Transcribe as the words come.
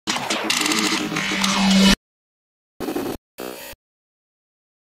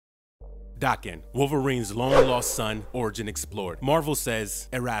Daken, Wolverine's long-lost son, origin explored. Marvel says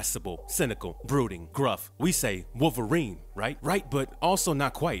irascible, cynical, brooding, gruff. We say Wolverine, right? Right, but also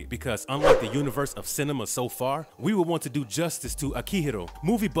not quite, because unlike the universe of cinema so far, we would want to do justice to Akihiro.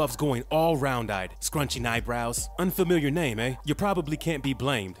 Movie buffs going all round-eyed, scrunching eyebrows. Unfamiliar name, eh? You probably can't be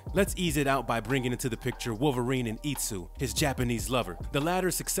blamed. Let's ease it out by bringing into the picture Wolverine and Itsu, his Japanese lover. The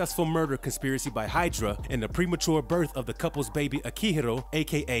latter's successful murder conspiracy by HYDRA and the premature birth of the couple's baby Akihiro,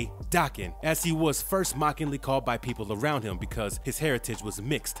 aka Daken, as he was first mockingly called by people around him because his heritage was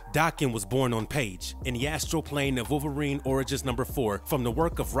mixed. Daken was born on page, in the astral plane of Wolverine Origins #4, from the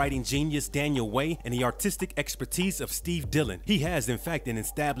work of writing genius Daniel Way and the artistic expertise of Steve Dillon. He has in fact an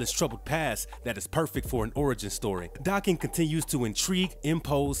established troubled past that is perfect for an origin story. Daken continues to intrigue,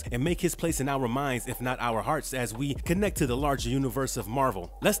 impose, and make his place in our minds, if not our hearts, as we connect to the larger universe of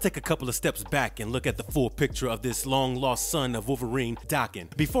Marvel. Let's take a couple of steps back and look at the full picture of this long-lost son of Wolverine,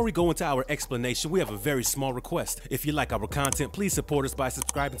 Daken. Before we go into our explanation, we have a very small request. If you like our content, please support us by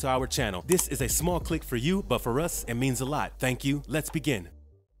subscribing to our channel. This is a small click for you, but for us, it means a lot. Thank you. Let's begin.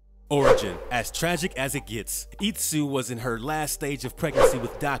 Origin. As tragic as it gets, Itsu was in her last stage of pregnancy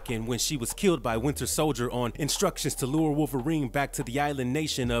with Daken when she was killed by Winter Soldier on instructions to lure Wolverine back to the island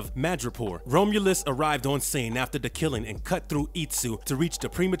nation of Madripoor. Romulus arrived on scene after the killing and cut through Itsu to reach the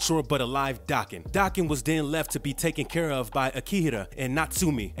premature but alive Daken. Daken was then left to be taken care of by Akihiro and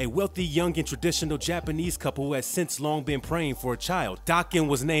Natsumi, a wealthy young and traditional Japanese couple who has since long been praying for a child. Daken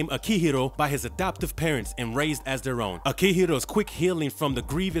was named Akihiro by his adoptive parents and raised as their own. Akihiro's quick healing from the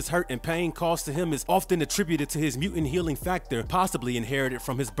grievous hurt and pain caused to him is often attributed to his mutant healing factor, possibly inherited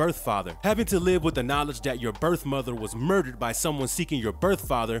from his birth father. Having to live with the knowledge that your birth mother was murdered by someone seeking your birth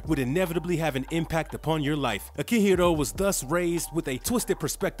father would inevitably have an impact upon your life. Akihiro was thus raised with a twisted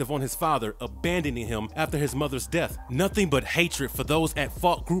perspective on his father, abandoning him after his mother's death. Nothing but hatred for those at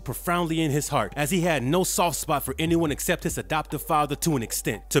fault grew profoundly in his heart, as he had no soft spot for anyone except his adoptive father to an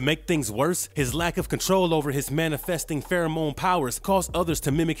extent. To make things worse, his lack of control over his manifesting pheromone powers caused others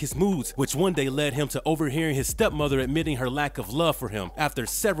to mimic his moods, which one day led him to overhearing his stepmother admitting her lack of love for him. After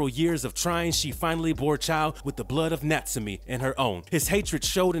several years of trying, she finally bore a child with the blood of Natsumi and her own. His hatred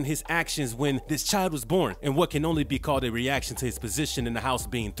showed in his actions when this child was born, and what can only be called a reaction to his position in the house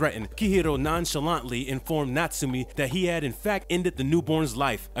being threatened. Akihiro nonchalantly informed Natsumi that he had in fact ended the newborn's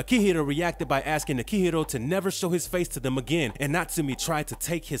life. Akihiro reacted by asking Akihiro to never show his face to them again, and Natsumi tried to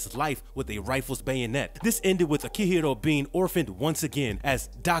take his life with a rifle's bayonet. This ended with Akihiro being orphaned once again, as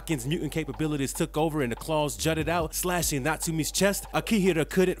Daken's mutant capabilities took over and the claws jutted out, slashing Natsumi's chest. Akihiro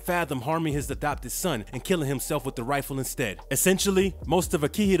couldn't fathom harming his adopted son and killing himself with the rifle instead. Essentially, most of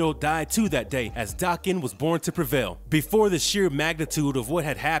Akihiro died too that day, as Daken was born to prevail. Before the sheer magnitude of what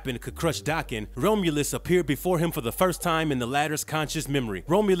had happened could crush Daken, Romulus appeared before him for the first time in the latter's conscious memory.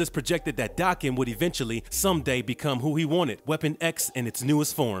 Romulus projected that Daken would eventually, someday, become who he wanted, Weapon X in its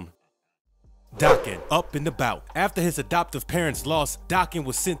newest form. Daken, up and about. After his adoptive parents lost, Daken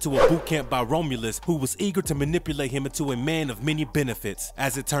was sent to a boot camp by Romulus, who was eager to manipulate him into a man of many benefits.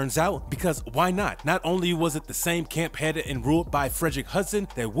 As it turns out, because why not? Not only was it the same camp headed and ruled by Frederick Hudson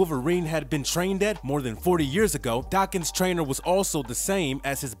that Wolverine had been trained at more than 40 years ago, Daken's trainer was also the same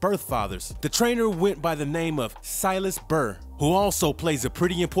as his birth father's. The trainer went by the name of Silas Burr, who also plays a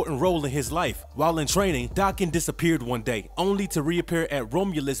pretty important role in his life. While in training, Daken disappeared one day, only to reappear at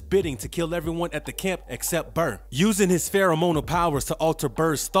Romulus' bidding to kill everyone at the camp except Burr. Using his pheromonal powers to alter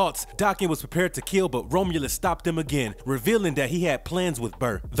Burr's thoughts, Daken was prepared to kill, but Romulus stopped him again, revealing that he had plans with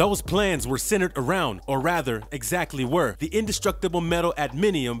Burr. Those plans were centered around, or rather, exactly were, the indestructible metal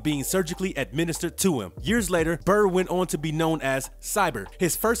adminium being surgically administered to him. Years later, Burr went on to be known as Cyber,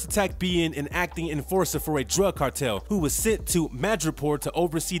 his first attack being an acting enforcer for a drug cartel who was sent to Madripoor to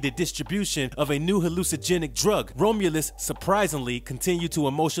oversee the distribution of a new hallucinogenic drug. Romulus surprisingly continued to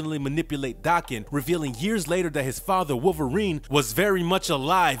emotionally manipulate Daken, revealing years later that his father Wolverine was very much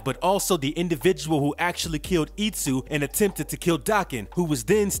alive, but also the individual who actually killed Itsu and attempted to kill Daken, who was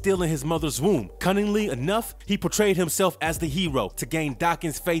then still in his mother's womb. Cunningly enough, he portrayed himself as the hero to gain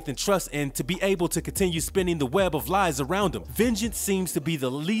Daken's faith and trust and to be able to continue spinning the web of lies around him. Vengeance seems to be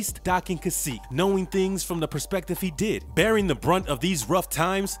the least Daken could seek, knowing things from the perspective he did. Bearing the brunt of these rough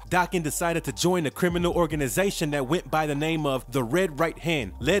times, Daken decided to join a criminal organization that went by the name of the Red Right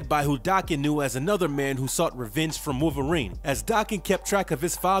Hand, led by who Daken knew as another man who sought revenge from Wolverine. As Daken kept track of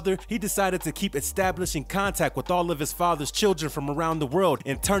his father, he decided to keep establishing contact with all of his father's children from around the world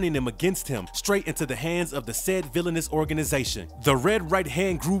and turning them against him, straight into the hands of the said villainous organization. The Red Right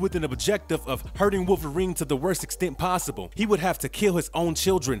Hand grew with an objective of hurting Wolverine to the worst extent possible. He would have to kill his own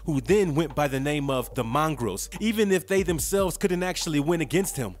children, who then went by the name of the Mongrels, even if they themselves themselves couldn't actually win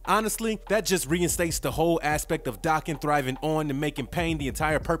against him. Honestly, that just reinstates the whole aspect of Daken thriving on and making pain the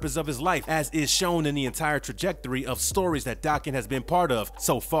entire purpose of his life, as is shown in the entire trajectory of stories that Daken has been part of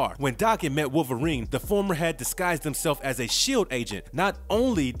so far. When Daken met Wolverine, the former had disguised himself as a SHIELD agent. Not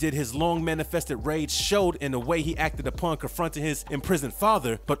only did his long manifested rage showed in the way he acted upon confronting his imprisoned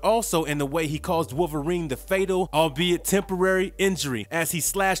father, but also in the way he caused Wolverine the fatal, albeit temporary, injury as he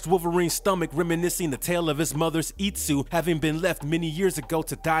slashed Wolverine's stomach, reminiscing the tale of his mother's Itsu having been left many years ago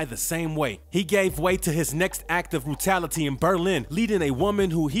to die the same way. He gave way to his next act of brutality in Berlin, leading a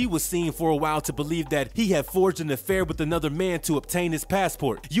woman who he was seeing for a while to believe that he had forged an affair with another man to obtain his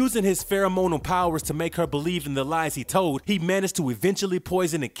passport. Using his pheromonal powers to make her believe in the lies he told, he managed to eventually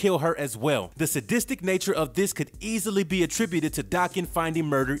poison and kill her as well. The sadistic nature of this could easily be attributed to Daken finding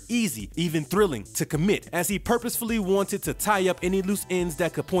murder easy, even thrilling, to commit, as he purposefully wanted to tie up any loose ends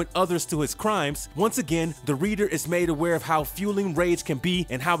that could point others to his crimes. Once again, the reader is made aware of how fueling rage can be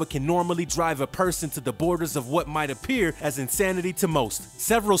and how it can normally drive a person to the borders of what might appear as insanity to most.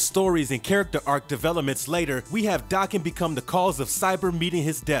 Several stories and character arc developments later, we have Daken become the cause of Cyber meeting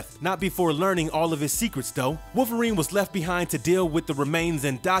his death. Not before learning all of his secrets though. Wolverine was left behind to deal with the remains,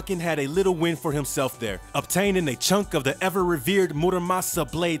 and Daken had a little win for himself there, obtaining a chunk of the ever-revered Muramasa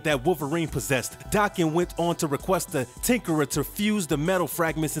blade that Wolverine possessed. Daken went on to request the Tinkerer to fuse the metal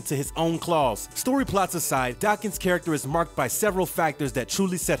fragments into his own claws. Story plots aside, Daken's character is marked by several factors that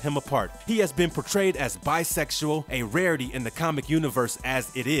truly set him apart. He has been portrayed as bisexual, a rarity in the comic universe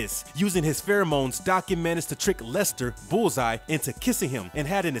as it is. Using his pheromones, Daken managed to trick Lester, Bullseye, into kissing him, and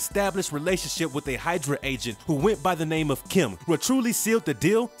had an established relationship with a HYDRA agent who went by the name of Kim. What truly sealed the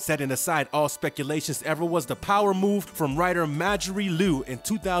deal, setting aside all speculations ever, was the power move from writer Marjorie Liu in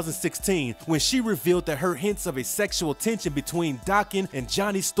 2016, when she revealed that her hints of a sexual tension between Daken and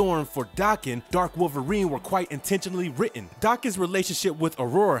Johnny Storm for Daken, Dark Wolverine, were quite intentionally written. Daken's relationship with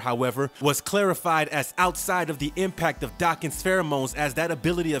Aurora, however, was clarified as outside of the impact of Daken's pheromones, as that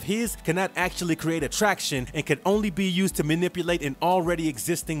ability of his cannot actually create attraction and can only be used to manipulate an already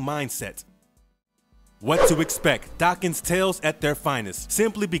existing mindset. What to expect? Daken's tales at their finest.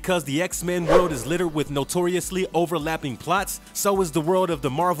 Simply because the X-Men world is littered with notoriously overlapping plots, so is the world of the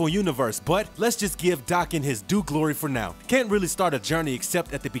Marvel Universe, but let's just give Daken his due glory for now. Can't really start a journey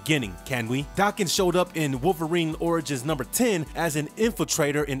except at the beginning, can we? Daken showed up in Wolverine Origins number 10 as an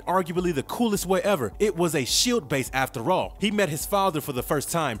infiltrator in arguably the coolest way ever. It was a SHIELD base after all. He met his father for the first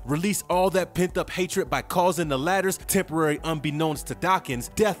time, released all that pent-up hatred by causing the latter's, temporary unbeknownst to Daken's,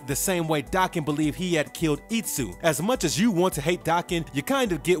 death the same way Daken believed he had killed Itsu. As much as you want to hate Daken, you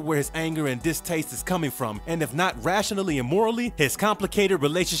kind of get where his anger and distaste is coming from, and if not rationally and morally, his complicated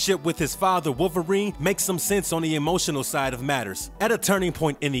relationship with his father Wolverine makes some sense on the emotional side of matters. At a turning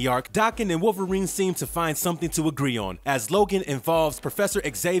point in the arc, Daken and Wolverine seem to find something to agree on, as Logan involves Professor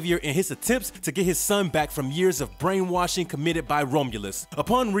Xavier in his attempts to get his son back from years of brainwashing committed by Romulus.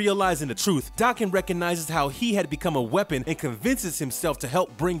 Upon realizing the truth, Daken recognizes how he had become a weapon and convinces himself to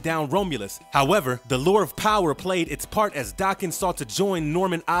help bring down Romulus. However, the lure of power played its part as Daken sought to join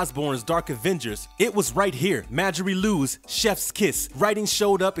Norman Osborn's Dark Avengers. It was right here, Marjorie Liu's Chef's Kiss. Writing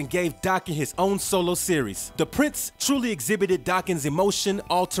showed up and gave Daken his own solo series. The Prince truly exhibited Daken's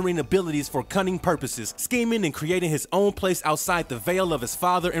emotion-altering abilities for cunning purposes, scheming and creating his own place outside the veil of his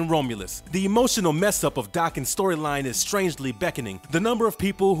father and Romulus. The emotional mess-up of Daken's storyline is strangely beckoning. The number of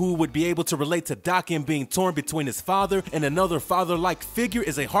people who would be able to relate to Daken being torn between his father and another father-like figure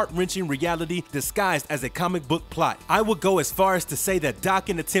is a heart-wrenching reality disguised as a comic book plot. I would go as far as to say that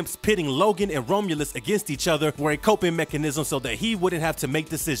Daken attempts pitting Logan and Romulus against each other were a coping mechanism so that he wouldn't have to make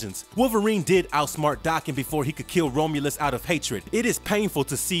decisions. Wolverine did outsmart Daken before he could kill Romulus out of hatred. It is painful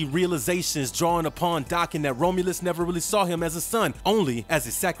to see realizations drawn upon Daken that Romulus never really saw him as a son, only as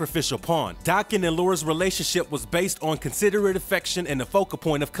a sacrificial pawn. Daken and Laura's relationship was based on considerate affection and the focal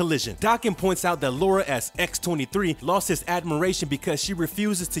point of collision. Daken points out that Laura as X-23 lost his admiration because she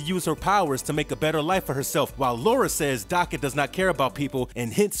refuses to use her powers to make a better life for herself, while Laura says Daken does not care about people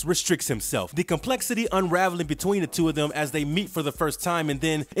and hence restricts himself. The complexity unraveling between the two of them as they meet for the first time and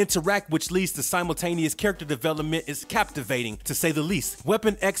then interact, which leads to simultaneous character development, is captivating to say the least.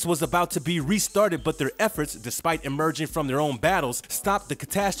 Weapon X was about to be restarted, but their efforts, despite emerging from their own battles, stopped the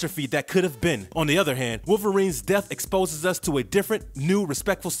catastrophe that could have been. On the other hand, Wolverine's death exposes us to a different, new,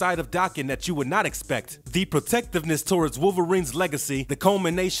 respectful side of Daken that you would not expect. The protectiveness towards Wolverine's legacy, the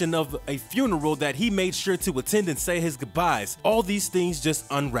culmination of a funeral that he made sure to attend and say his goodbyes. All these things just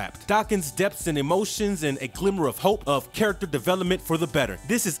unwrapped. Daken's depths and emotions and a glimmer of hope of character development for the better.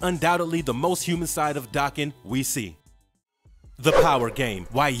 This is undoubtedly the most human side of Daken we see. The power game.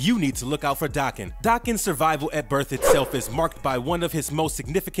 Why you need to look out for Daken. Daken's survival at birth itself is marked by one of his most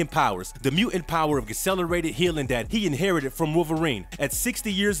significant powers, the mutant power of accelerated healing that he inherited from Wolverine. At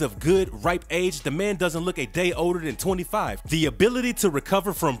 60 years of good, ripe age, the man doesn't look a day older than 25. The ability to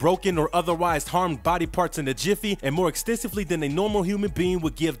recover from broken or otherwise harmed body parts in a jiffy and more extensively than a normal human being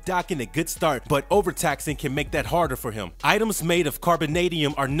would give Daken a good start, but overtaxing can make that harder for him. Items made of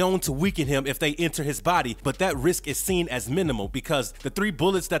carbonadium are known to weaken him if they enter his body, but that risk is seen as minimal because the 3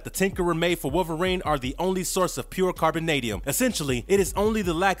 bullets that the Tinkerer made for Wolverine are the only source of pure carbonadium. Essentially, it is only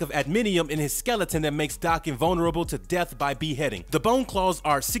the lack of adminium in his skeleton that makes Daken vulnerable to death by beheading. The bone claws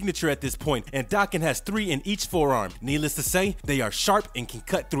are signature at this point, and Daken has 3 in each forearm. Needless to say, they are sharp and can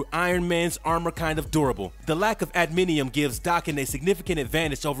cut through Iron Man's armor, kind of durable. The lack of adminium gives Daken a significant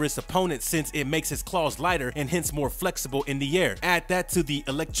advantage over his opponent since it makes his claws lighter and hence more flexible in the air. Add that to the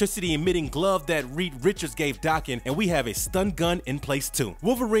electricity emitting glove that Reed Richards gave Daken, and we have a stun gun in place too.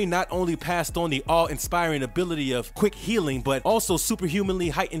 Wolverine not only passed on the awe-inspiring ability of quick healing, but also superhumanly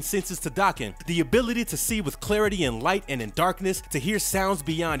heightened senses to Daken. The ability to see with clarity in light and in darkness, to hear sounds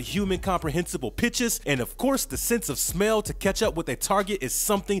beyond human comprehensible pitches, and of course the sense of smell to catch up with a target is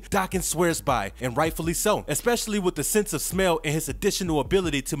something Daken swears by, and rightfully so. Especially with the sense of smell and his additional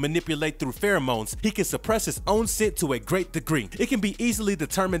ability to manipulate through pheromones, he can suppress his own scent to a great degree. It can be easily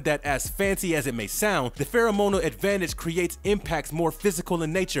determined that, as fancy as it may sound, the pheromonal advantage creates impacts more physical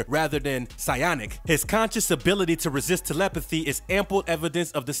in nature rather than psionic. His conscious ability to resist telepathy is ample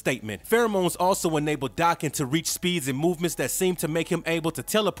evidence of the statement. Pheromones also enable Daken to reach speeds and movements that seem to make him able to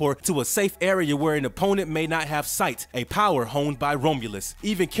teleport to a safe area where an opponent may not have sight, a power honed by Romulus.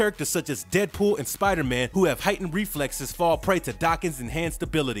 Even characters such as Deadpool and Spider-Man, who have heightened reflexes, fall prey to Daken's enhanced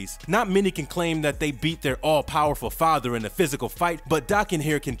abilities. Not many can claim that they beat their all-powerful father in a physical fight, but Daken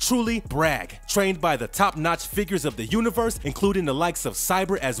here can truly brag. Trained by the top-notch figures of the universe, including the likes of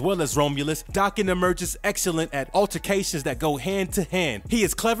Cyber as well as Romulus, Daken emerges excellent at altercations that go hand to hand. He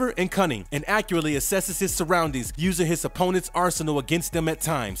is clever and cunning, and accurately assesses his surroundings, using his opponent's arsenal against them at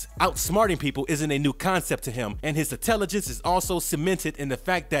times. Outsmarting people isn't a new concept to him, and his intelligence is also cemented in the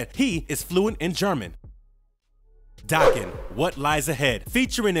fact that he is fluent in German. Daken, What Lies Ahead.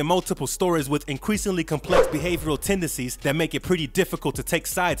 Featuring in multiple stories with increasingly complex behavioral tendencies that make it pretty difficult to take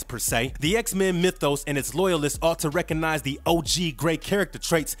sides per se, the X-Men mythos and its loyalists ought to recognize the OG great character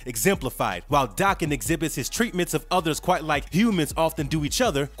traits exemplified. While Daken exhibits his treatments of others quite like humans often do each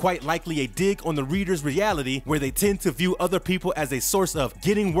other, quite likely a dig on the reader's reality where they tend to view other people as a source of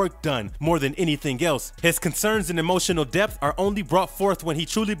getting work done more than anything else. His concerns and emotional depth are only brought forth when he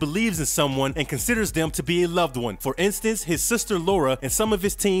truly believes in someone and considers them to be a loved one. For instance, his sister Laura and some of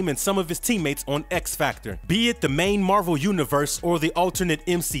his team and some of his teammates on X Factor. Be it the main Marvel universe or the alternate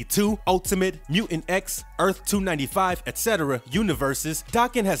MC2, Ultimate, Mutant X, Earth 295, etc. universes,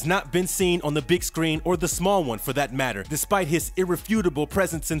 Daken has not been seen on the big screen or the small one for that matter, despite his irrefutable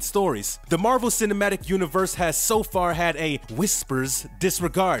presence in stories. The Marvel Cinematic Universe has so far had a whispers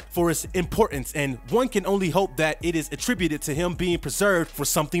disregard for its importance, and one can only hope that it is attributed to him being preserved for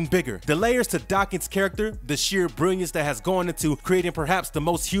something bigger. The layers to Daken's character, the sheer brilliance that has gone into creating perhaps the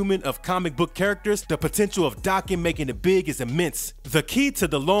most human of comic book characters, the potential of Daken making it big is immense. The key to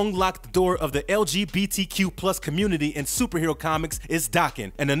the long locked door of the LGBTQ+ community in superhero comics is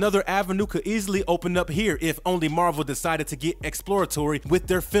Daken, and another avenue could easily open up here if only Marvel decided to get exploratory with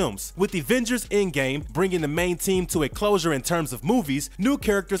their films. With Avengers Endgame bringing the main team to a closure in terms of movies, new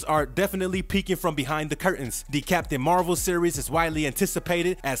characters are definitely peeking from behind the curtains. The Captain Marvel series is widely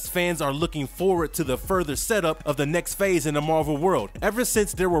anticipated as fans are looking forward to the further setup of the next phase in the Marvel world. Ever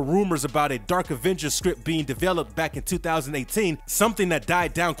since there were rumors about a Dark Avengers script being developed back in 2018, something that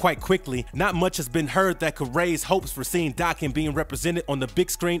died down quite quickly, not much has been heard that could raise hopes for seeing Daken being represented on the big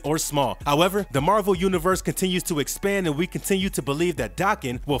screen or small. However, the Marvel universe continues to expand, and we continue to believe that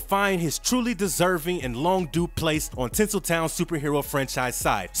Daken will find his truly deserving and long due place on Tinseltown superhero franchise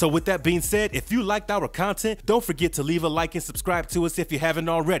side. So with that being said, if you liked our content, don't forget to leave a like and subscribe to us if you haven't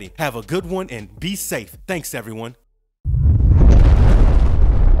already. Have a good one and be safe. Thanks everyone.